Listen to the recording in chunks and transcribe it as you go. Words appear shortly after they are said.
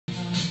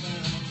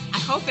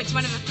hope it's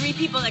one of the 3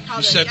 people that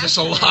called. You sent us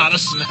a lot of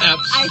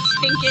snaps. I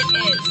think it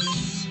is.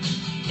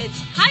 It's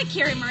hi,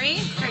 Carrie Marie.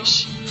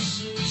 Krish.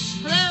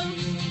 Hello.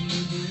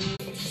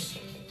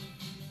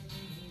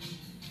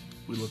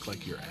 We look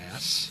like your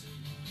ass.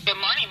 Good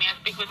morning, may I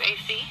speak with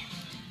AC?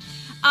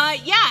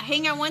 Yeah,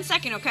 hang on 1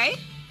 second, okay?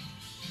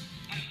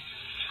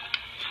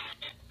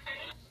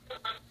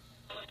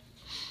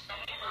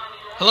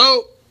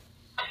 Hello?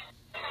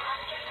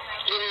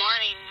 Good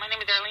morning. My name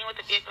is Arlene with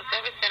the Vehicle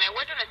Service Center.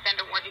 We're doing a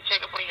standard warranty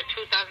checkup on your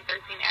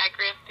 2013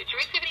 Acura. Did you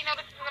receive any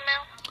notices in the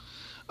mail?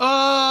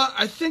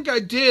 I think I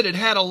did. It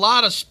had a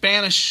lot of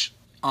Spanish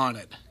on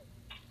it.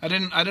 I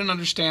didn't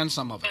understand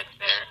some of it. Yes,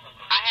 sir.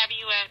 I have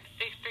you at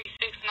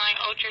 6369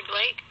 Orchard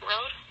Lake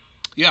Road.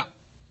 Yeah.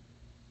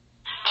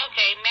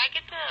 Okay, may I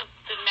get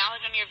the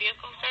mileage on your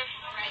vehicle, sir?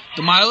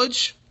 The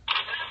mileage?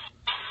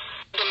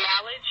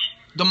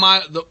 The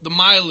mileage? The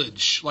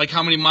mileage. Like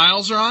how many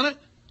miles are on it?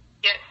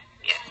 Yes,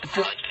 the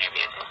mileage on your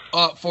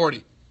vehicle. 40. 40,000?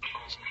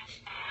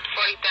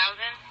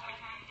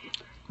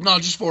 No,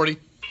 just 40.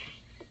 40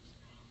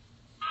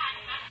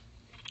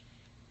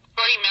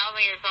 miles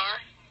on your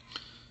car?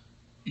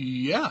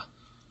 Yeah.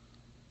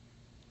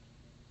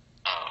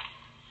 Oh.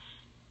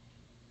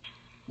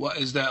 What,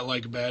 is that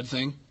like a bad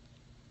thing?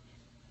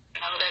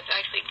 No, that's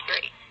actually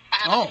great. I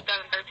have a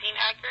 2013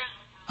 Acura.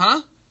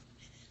 Huh?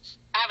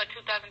 I have a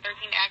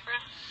 2013 Acura.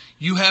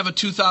 You have a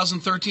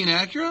 2013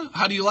 Acura?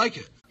 How do you like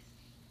it?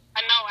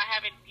 I know, I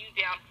have it viewed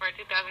down for a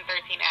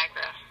 2013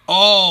 Acura.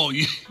 Oh,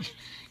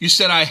 you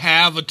said I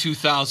have a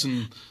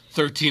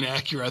 2013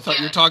 Acura. I thought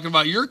you were talking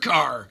about your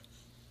car.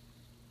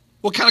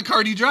 What kind of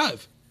car do you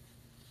drive?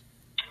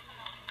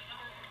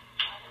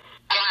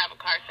 I don't have a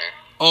car, sir.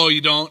 Oh,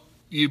 you don't?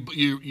 You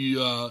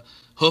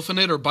hoofing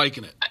it or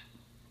biking it?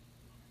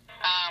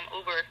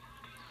 Uber.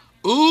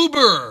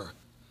 Uber.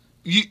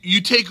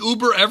 You take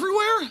Uber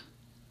everywhere?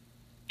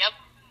 Yep.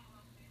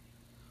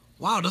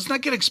 Wow, doesn't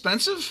that get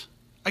expensive?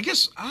 I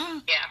guess.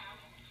 Yeah.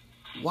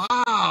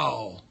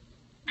 Wow.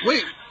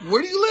 Wait,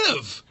 where do you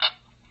live?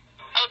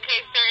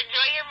 Okay, sir.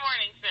 Enjoy your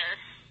morning, sir.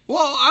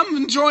 Well, I'm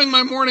enjoying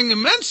my morning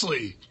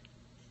immensely.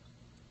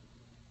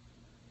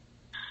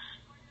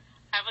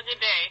 Have a good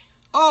day.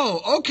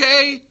 Oh,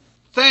 okay.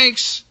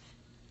 Thanks.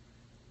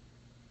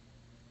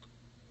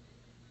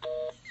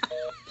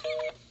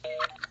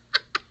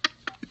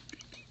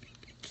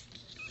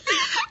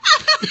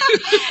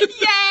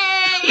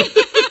 Yay!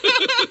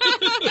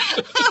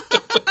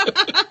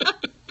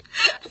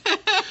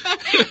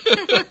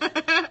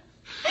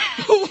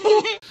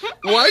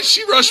 Why'd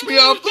she rush me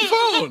off the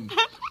phone?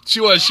 She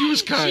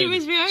was kind. She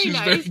was very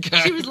nice. Very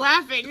kind. She was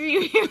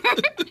laughing.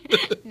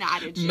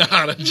 Not at you.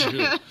 Not at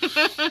you.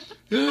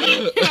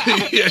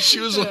 Yeah, she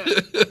was.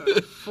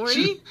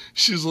 40?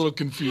 She was a little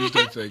confused,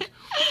 I think.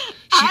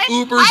 She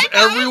Ubers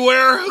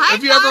everywhere.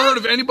 Have you ever heard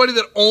of anybody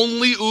that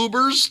only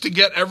Ubers to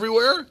get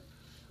everywhere?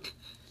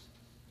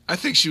 I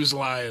think she was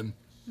lying.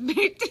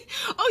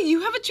 Oh,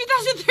 you have a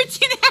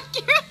 2013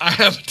 Acura? I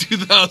have a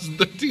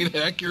 2013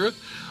 Acura.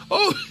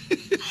 Oh. Hey,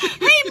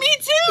 me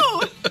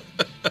too.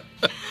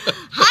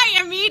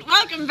 Hi, Amit.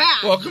 Welcome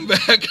back. Welcome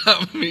back,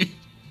 Amit.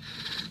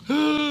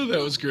 Oh, that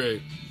was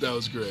great. That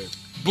was great.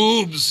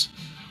 Boobs.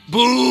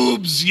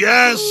 Boobs.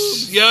 Yes.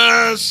 Boobs.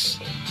 Yes.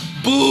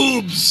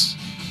 Boobs.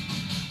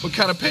 What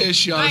kind of pay is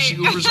she on? She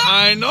Ubers.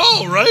 I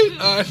know, right?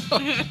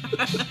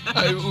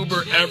 I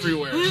Uber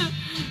everywhere.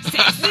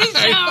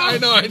 I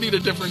know I need a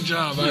different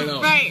job. I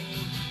know. Right.